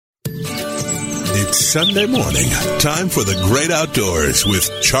It's Sunday morning. Time for the great outdoors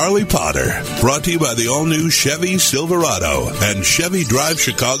with Charlie Potter. Brought to you by the all-new Chevy Silverado and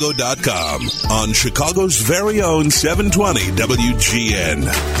ChevyDriveChicago.com on Chicago's very own 720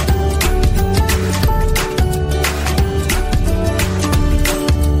 WGN.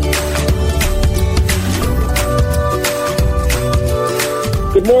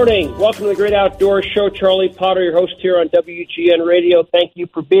 Good morning. Welcome to the Great Outdoors Show. Charlie Potter, your host here on WGN Radio. Thank you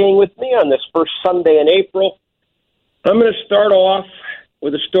for being with me on this first Sunday in April. I'm going to start off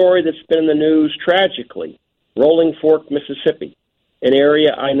with a story that's been in the news tragically. Rolling Fork, Mississippi, an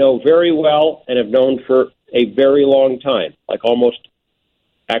area I know very well and have known for a very long time, like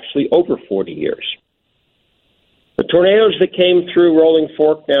actually over 40 years. The tornadoes that came through Rolling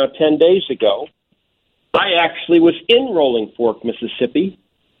Fork now 10 days ago, I actually was in Rolling Fork, Mississippi,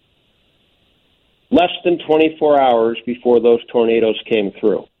 less than 24 hours before those tornadoes came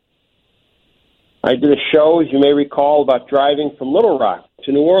through. I did a show, as you may recall, about driving from Little Rock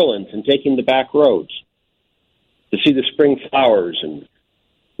to New Orleans and taking the back roads to see the spring flowers and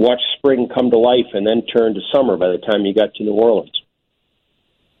watch spring come to life and then turn to summer by the time you got to New Orleans.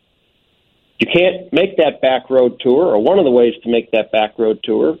 You can't make that back road tour, or one of the ways to make that back road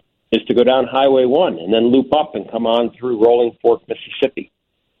tour is to go down Highway 1 and then loop up and come on through Rolling Fork, Mississippi,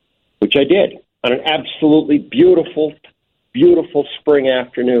 which I did on an absolutely beautiful, beautiful spring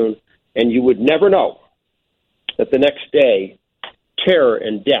afternoon, and you would never know that the next day terror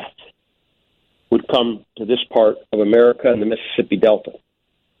and death would come to this part of America and the Mississippi Delta.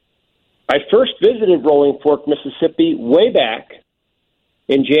 I first visited Rolling Fork, Mississippi way back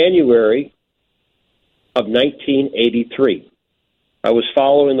in January of 1983. I was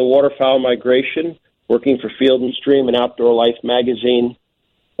following the waterfowl migration, working for Field and Stream and Outdoor Life magazine,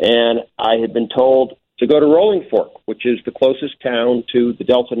 and I had been told to go to Rolling Fork, which is the closest town to the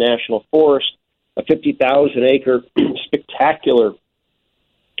Delta National Forest, a 50,000-acre spectacular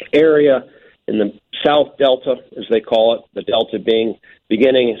area in the South Delta, as they call it, the Delta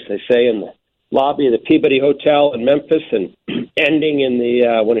beginning, as they say, in the lobby of the Peabody Hotel in Memphis and ending in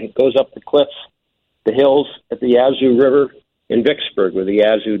the when it goes up the cliffs, the hills at the Yazoo River in Vicksburg, where the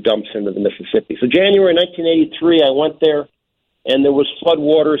Yazoo dumps into the Mississippi. So January 1983, I went there, and there was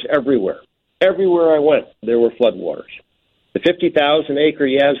floodwaters everywhere. Everywhere I went, there were floodwaters. The 50,000-acre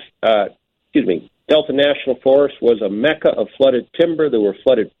Delta National Forest was a mecca of flooded timber. There were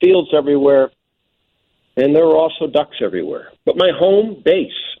flooded fields everywhere, and there were also ducks everywhere. But my home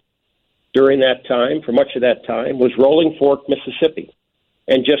base during that time, for much of that time, was Rolling Fork, Mississippi,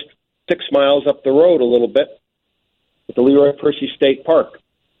 and just 6 miles up the road a little bit at the Leroy Percy State Park.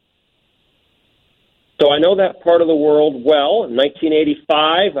 So I know that part of the world well. In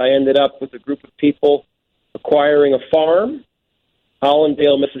 1985, I ended up with a group of people acquiring a farm,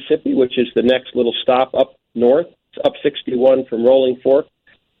 Hollandale, Mississippi, which is the next little stop up north. It's up 61 from Rolling Fork.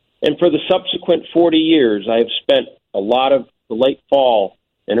 And for the subsequent 40 years, I have spent a lot of the late fall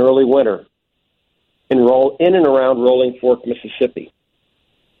and early winter in and around Rolling Fork, Mississippi.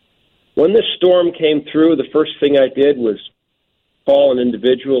 When this storm came through, the first thing I did was call an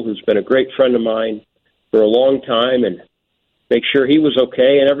individual who's been a great friend of mine for a long time and make sure he was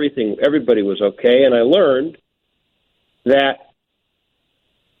okay and everybody was okay. And I learned that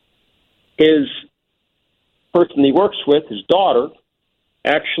his person he works with, his daughter,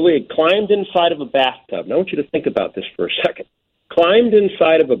 actually had climbed inside of a bathtub. Now I want you to think about this for a second. Climbed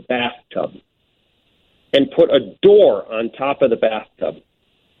inside of a bathtub and put a door on top of the bathtub.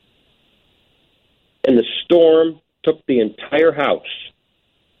 And the storm took the entire house,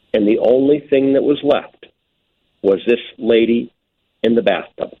 and the only thing that was left was this lady in the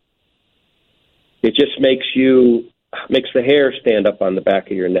bathtub. It just makes the hair stand up on the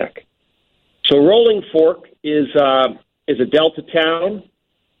back of your neck. So Rolling Fork is a Delta town,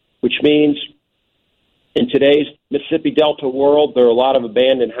 which means in today's Mississippi Delta world, there are a lot of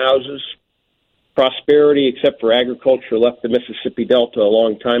abandoned houses. Prosperity, except for agriculture, left the Mississippi Delta a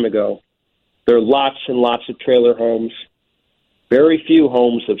long time ago. There are lots and lots of trailer homes, very few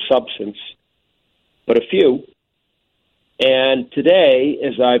homes of substance, but a few. And today,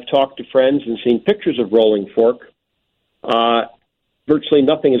 as I've talked to friends and seen pictures of Rolling Fork, virtually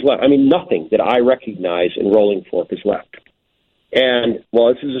nothing is left. I mean, nothing that I recognize in Rolling Fork is left. And,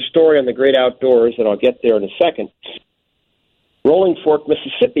 well, this is a story on the great outdoors, and I'll get there in a second. Rolling Fork,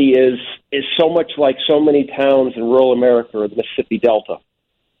 Mississippi is so much like so many towns in rural America or the Mississippi Delta.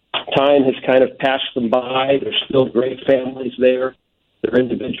 Time has kind of passed them by. There's still great families there. There are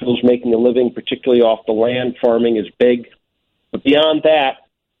individuals making a living, particularly off the land. Farming is big. But beyond that,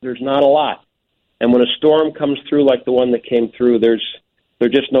 there's not a lot. And when a storm comes through like the one that came through, there's There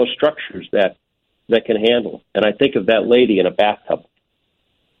are just no structures that can handle. And I think of that lady in a bathtub.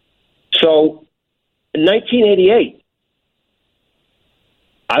 So in 1988,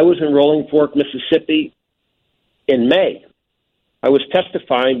 I was in Rolling Fork, Mississippi in May. I was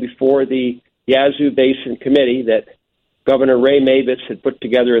testifying before the Yazoo Basin Committee that Governor Ray Mabus had put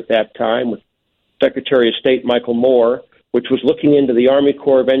together at that time with Secretary of State Michael Moore, which was looking into the Army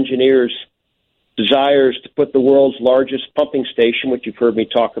Corps of Engineers' desires to put the world's largest pumping station, which you've heard me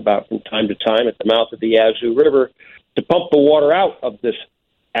talk about from time to time, at the mouth of the Yazoo River, to pump the water out of this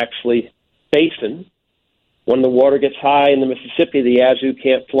actually basin. When the water gets high in the Mississippi, the Yazoo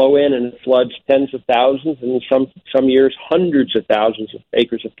can't flow in, and it floods tens of thousands, and in some years, hundreds of thousands of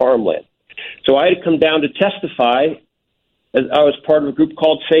acres of farmland. So I had come down to testify, as I was part of a group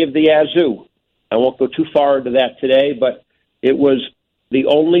called Save the Yazoo. I won't go too far into that today, but it was the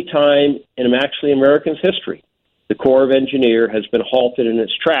only time in actually America's history the Corps of Engineers has been halted in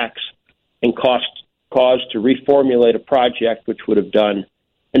its tracks and caused to reformulate a project which would have done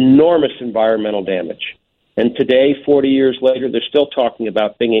enormous environmental damage. And today, 40 years later, they're still talking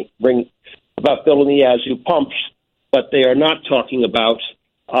about building the Yazoo pumps, but they are not talking about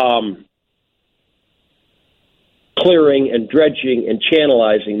clearing and dredging and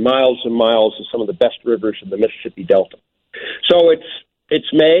channelizing miles and miles of some of the best rivers in the Mississippi Delta. So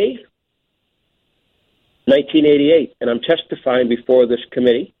it's May 1988, and I'm testifying before this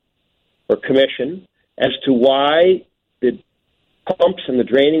committee or commission as to why the pumps and the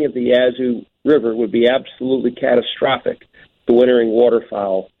draining of the Yazoo River would be absolutely catastrophic to wintering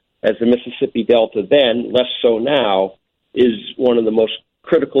waterfowl, as the Mississippi Delta then, less so now, is one of the most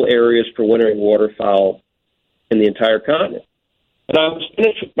critical areas for wintering waterfowl in the entire continent. And I was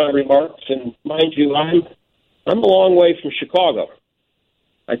finished with my remarks, and mind you, I'm a long way from Chicago.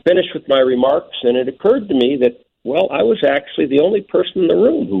 I finished with my remarks, and it occurred to me that, well, I was actually the only person in the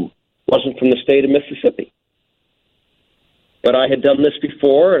room who wasn't from the state of Mississippi. But I had done this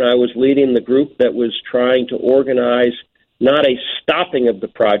before, and I was leading the group that was trying to organize not a stopping of the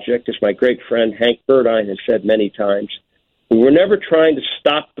project, as my great friend Hank Burdine has said many times. We were never trying to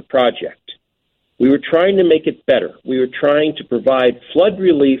stop the project. We were trying to make it better. We were trying to provide flood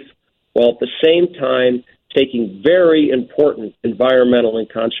relief while at the same time taking very important environmental and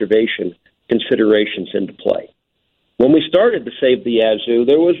conservation considerations into play. When we started to Save the Yazoo,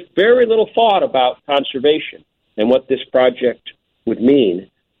 there was very little thought about conservation and what this project would mean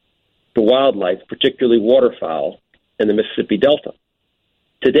to wildlife, particularly waterfowl in the Mississippi Delta.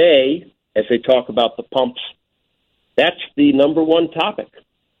 Today, as they talk about the pumps, that's the number one topic.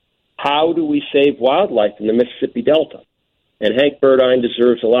 How do we save wildlife in the Mississippi Delta? And Hank Burdine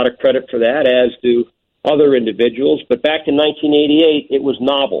deserves a lot of credit for that, as do other individuals. But back in 1988, it was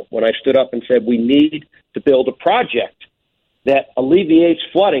novel when I stood up and said we need to build a project that alleviates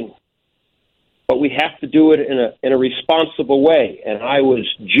flooding, but we have to do it in a responsible way. And I was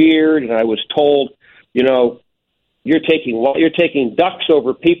jeered, and I was told, you know, you're taking ducks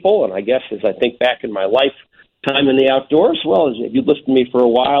over people. And I guess as I think back in my lifetime in the outdoors, well, as if you've listened to me for a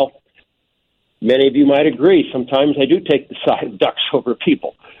while, many of you might agree. Sometimes I do take the side of ducks over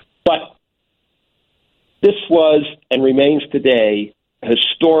people. But this was and remains today a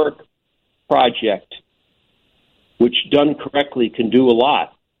historic project which, done correctly, can do a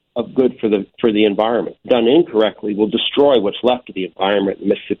lot of good for the environment. Done incorrectly will destroy what's left of the environment in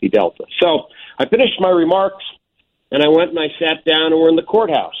the Mississippi Delta. So I finished my remarks, and I went and I sat down, and we're in the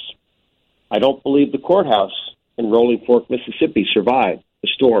courthouse. I don't believe the courthouse in Rolling Fork, Mississippi survived the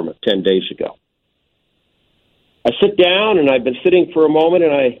storm of 10 days ago. I sit down, and I've been sitting for a moment,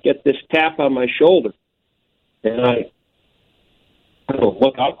 and I get this tap on my shoulder. And I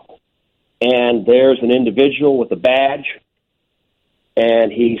look up, and there's an individual with a badge,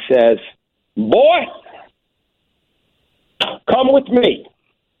 and he says, "Boy, come with me."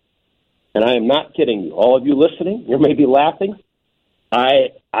 And I am not kidding you. All of you listening, you may be laughing. I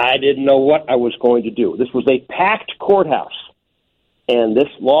didn't know what I was going to do. This was a packed courthouse. And this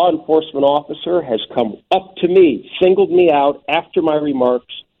law enforcement officer has come up to me, singled me out after my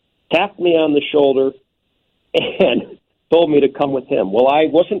remarks, tapped me on the shoulder, and told me to come with him. Well, I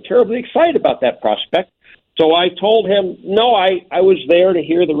wasn't terribly excited about that prospect, so I told him, no, I was there to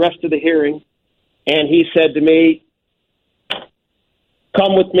hear the rest of the hearing, and he said to me,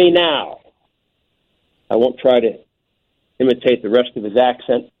 "Come with me now." I won't try to imitate the rest of his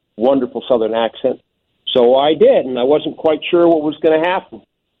accent, wonderful Southern accent. So I did, and I wasn't quite sure what was going to happen.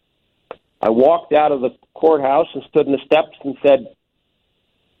 I walked out of the courthouse and stood in the steps and said,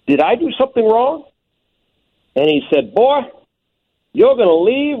 "Did I do something wrong?" And he said, "Boy, you're going to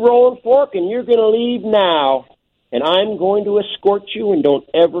leave Rolling Fork, and you're going to leave now." and I'm going to escort you and don't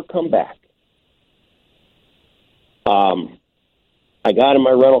ever come back. I got in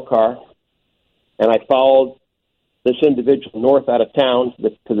my rental car, and I followed this individual north out of town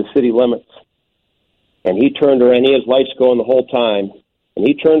to the city limits. And he turned around, he has lights going the whole time, and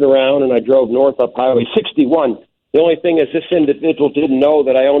he turned around, and I drove north up Highway 61. The only thing is this individual didn't know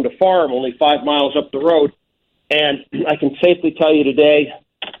that I owned a farm only 5 miles up the road. And I can safely tell you today,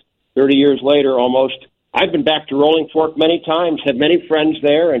 30 years later almost, I've been back to Rolling Fork many times, have many friends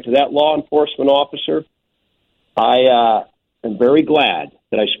there, and to that law enforcement officer, I am very glad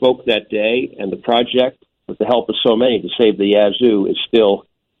that I spoke that day, and the project, with the help of so many to save the Yazoo, is still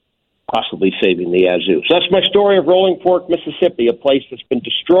possibly saving the Yazoo. So that's my story of Rolling Fork, Mississippi, a place that's been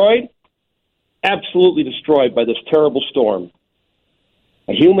destroyed, absolutely destroyed by this terrible storm.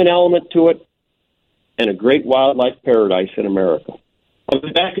 A human element to it, and a great wildlife paradise in America. I'll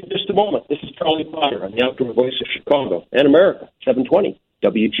be back in just a moment. This is Charlie Potter on the Outdoor Voice of Chicago and America, 720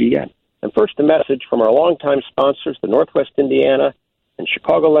 WGN. And first, a message from our longtime sponsors, the Northwest Indiana and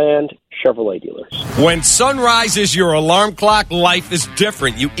Chicagoland Chevrolet dealers. When sunrise is your alarm clock, life is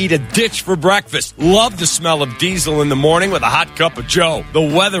different. You eat a ditch for breakfast. Love the smell of diesel in the morning with a hot cup of Joe. The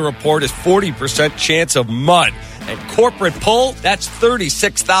weather report is 40% chance of mud. And corporate pull, that's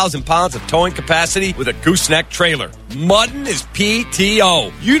 36,000 pounds of towing capacity with a gooseneck trailer. Muddin' is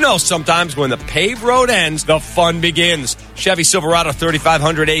PTO. You know sometimes when the paved road ends, the fun begins. Chevy Silverado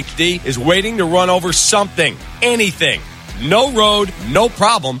 3500 HD is waiting to run over something, anything. No road, no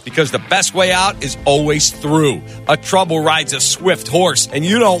problem, because the best way out is always through. A trouble rides a swift horse, and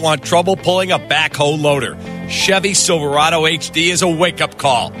you don't want trouble pulling a backhoe loader. Chevy Silverado HD is a wake-up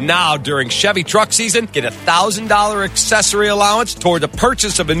call. Now, during Chevy truck season, get a $1,000 accessory allowance toward the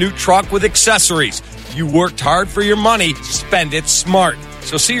purchase of a new truck with accessories. You worked hard for your money. Spend it smart.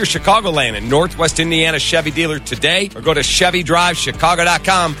 So see your Chicagoland and Northwest Indiana Chevy dealer today, or go to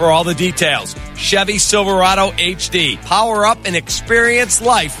ChevyDriveChicago.com for all the details. Chevy Silverado HD. Power up and experience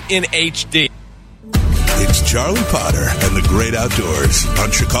life in HD. It's Charlie Potter and the Great Outdoors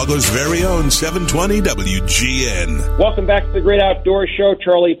on Chicago's very own 720 WGN. Welcome back to the Great Outdoors Show.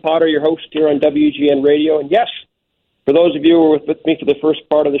 Charlie Potter, your host here on WGN Radio. And yes, for those of you who were with me for the first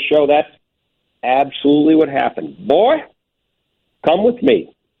part of the show, that's absolutely what happened. Boy, come with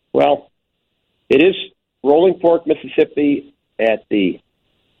me. Well, it is Rolling Fork, Mississippi, at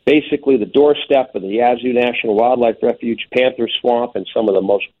basically the doorstep of the Yazoo National Wildlife Refuge, Panther Swamp, and some of the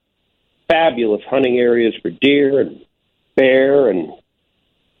most fabulous hunting areas for deer and bear and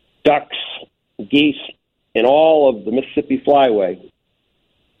ducks, geese, and all of the Mississippi Flyway.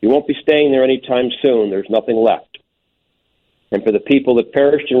 You won't be staying there anytime soon. There's nothing left. And for the people that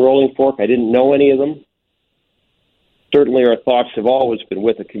perished in Rolling Fork, I didn't know any of them. Certainly our thoughts have always been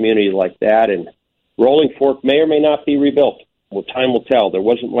with a community like that, and Rolling Fork may or may not be rebuilt. Well, time will tell. There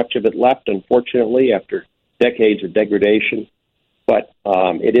wasn't much of it left, unfortunately, after decades of degradation. But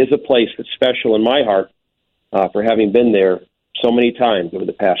it is a place that's special in my heart for having been there so many times over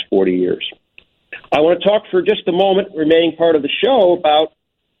the past 40 years. I want to talk for just a moment, remaining part of the show, about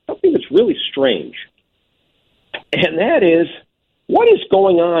something that's really strange. And that is, what is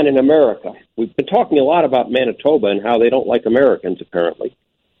going on in America? We've been talking a lot about Manitoba and how they don't like Americans, apparently.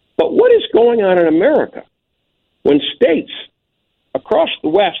 But what is going on in America when states across the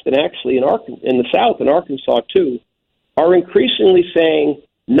West, and actually in the South, in Arkansas too, are increasingly saying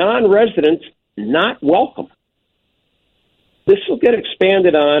non-residents not welcome? This will get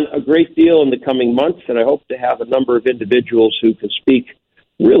expanded on a great deal in the coming months, and I hope to have a number of individuals who can speak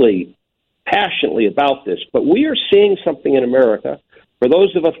really passionately about this. But we are seeing something in America. For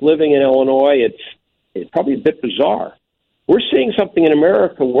those of us living in Illinois, it's probably a bit bizarre. We're seeing something in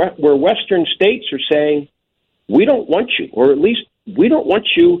America where Western states are saying, we don't want you, or at least we don't want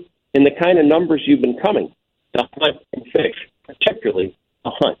you in the kind of numbers you've been coming to hunt and fish, particularly a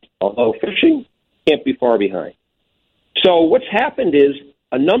hunt, although fishing can't be far behind. So what's happened is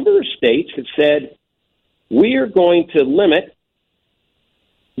a number of states have said, we are going to limit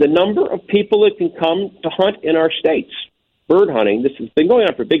the number of people that can come to hunt in our states. Bird hunting, this has been going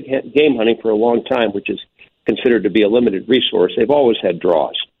on for big game hunting for a long time, which is considered to be a limited resource. They've always had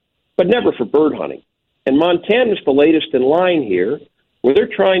draws, but never for bird hunting. And Montana is the latest in line here, where they're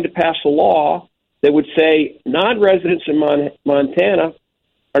trying to pass a law that would say non-residents in Montana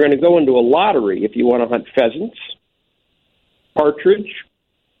are going to go into a lottery if you want to hunt pheasants, partridge,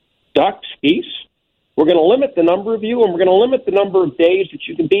 ducks, geese. We're going to limit the number of you, and we're going to limit the number of days that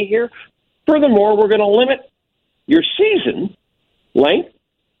you can be here. Furthermore, we're going to limit your season length,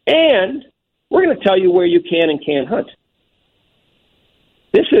 and we're going to tell you where you can and can't hunt.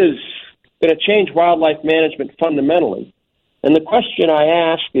 This is going to change wildlife management fundamentally. And the question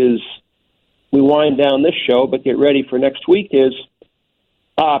I ask is, we wind down this show, but get ready for next week, is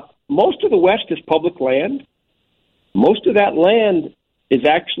most of the West is public land. Most of that land is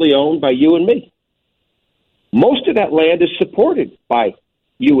actually owned by you and me. Most of that land is supported by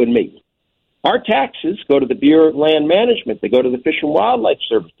you and me. Our taxes go to the Bureau of Land Management. They go to the Fish and Wildlife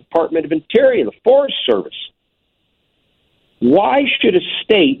Service, Department of Interior, the Forest Service. Why should a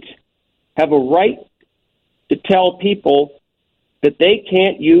state have a right to tell people that they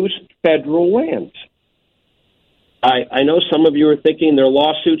can't use federal lands? I know some of you are thinking there are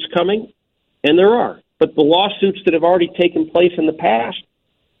lawsuits coming, and there are. But the lawsuits that have already taken place in the past,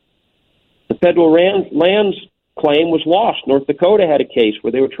 the federal lands claim was lost. North Dakota had a case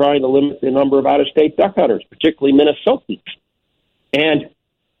where they were trying to limit the number of out-of-state duck hunters, particularly Minnesotans. And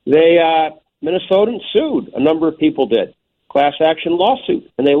Minnesotans sued. A number of people did. Class action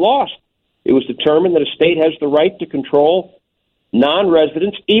lawsuit, and they lost. It was determined that a state has the right to control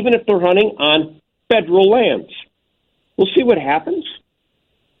non-residents, even if they're hunting on federal lands. We'll see what happens.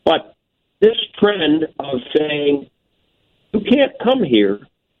 But this trend of saying you can't come here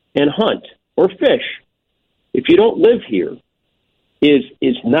and hunt or fish if you don't live here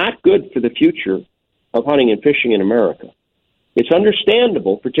is not good for the future of hunting and fishing in America. It's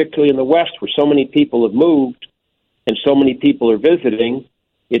understandable, particularly in the West, where so many people have moved and so many people are visiting.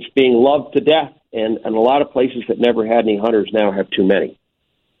 It's being loved to death, and a lot of places that never had any hunters now have too many.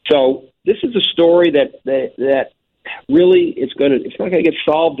 So this is a story that really it's not going to get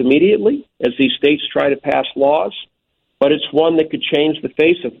solved immediately as these states try to pass laws, but it's one that could change the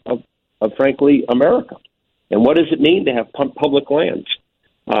face of frankly, America. And what does it mean to have public lands?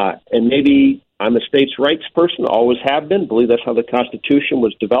 And maybe I'm a states' rights person, always have been, believe that's how the Constitution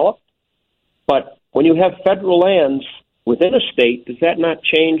was developed. But when you have federal lands within a state, does that not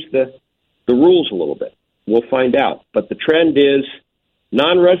change the rules a little bit? We'll find out. But the trend is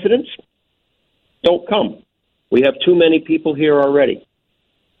non-residents, don't come. We have too many people here already.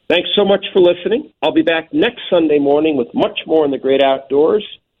 Thanks so much for listening. I'll be back next Sunday morning with much more in the great outdoors.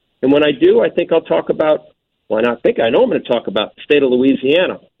 And when I do, I think I'll talk about, I know I'm going to talk about the state of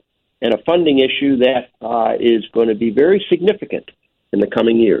Louisiana and a funding issue that is going to be very significant in the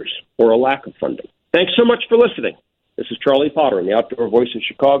coming years, or a lack of funding. Thanks so much for listening. This is Charlie Potter in the Outdoor Voice of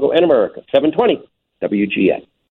Chicago and America, 720 WGN.